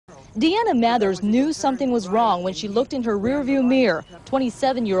Deanna Mathers knew something was wrong when she looked in her rearview mirror.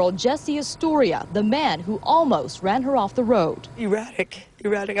 27-year-old Jesse Astorga, the man who almost ran her off the road. Erratic.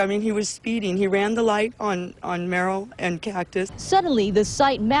 I mean, he was speeding. He ran the light on Merrill and Cactus. Suddenly, the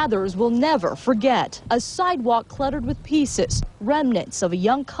sight Mathers will never forget. A sidewalk cluttered with pieces, remnants of a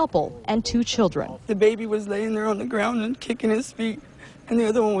young couple and 2 children. The baby was laying there on the ground and kicking his feet, and the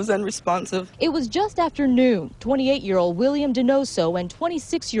other one was unresponsive. It was just after noon. 28-year-old William Dinoso and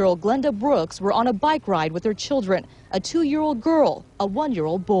 26-year-old Glenda Brooks were on a bike ride with their children, a 2-year-old girl, a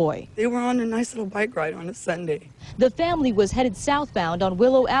 1-year-old boy. They were on a nice little bike ride on a Sunday. The family was headed southbound on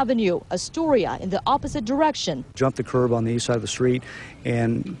Willow Avenue, Astoria in the opposite direction. Jumped the curb on the east side of the street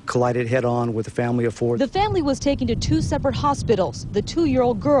and collided head-on with a family of 4. The family was taken to 2 separate hospitals. The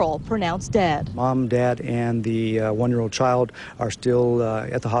 2-year-old girl pronounced dead. Mom, dad, and the 1-year-old child are still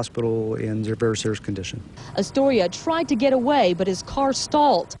at the hospital in very serious condition. Astoria tried to get away, but his car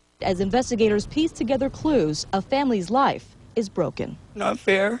stalled. As investigators piece together clues, a family's life is broken. Not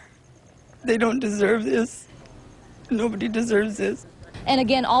fair. They don't deserve this. Nobody deserves this. And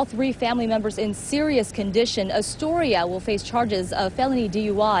again, all 3 family members in serious condition. Astoria will face charges of felony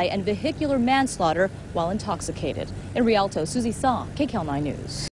DUI and vehicular manslaughter while intoxicated. In Rialto, Susie Saw, KCAL 9 News.